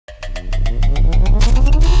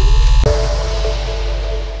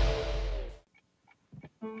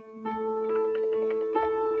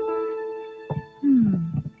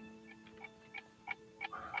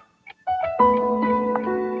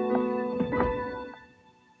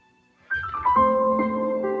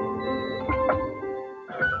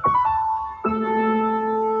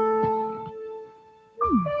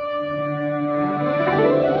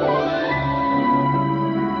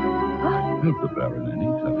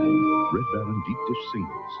Red Baron deep dish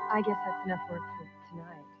singles. I guess that's enough work for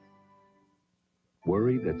tonight.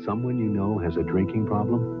 Worry that someone you know has a drinking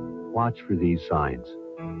problem? Watch for these signs.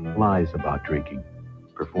 Lies about drinking.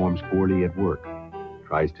 Performs poorly at work.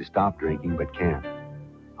 Tries to stop drinking but can't.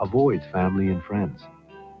 Avoids family and friends.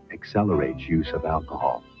 Accelerates use of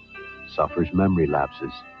alcohol. Suffers memory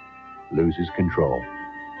lapses. Loses control.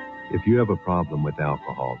 If you have a problem with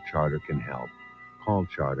alcohol, Charter can help. Call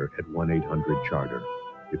Charter at 1-800-CHARTER.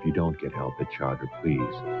 If you don't get help at Charter, please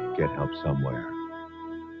get help somewhere.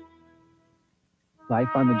 Life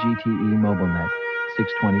on the GTE Mobilnet,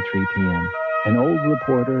 6:23 p.m. An old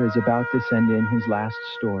reporter is about to send in his last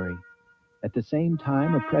story. At the same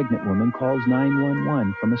time, a pregnant woman calls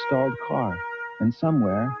 911 from a stalled car. And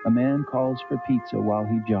somewhere, a man calls for pizza while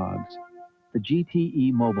he jogs. The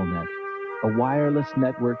GTE Mobilnet, a wireless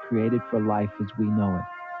network created for life as we know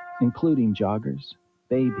it, including joggers,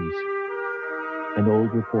 babies, and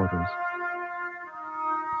old reporters.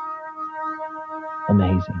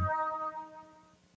 Amazing.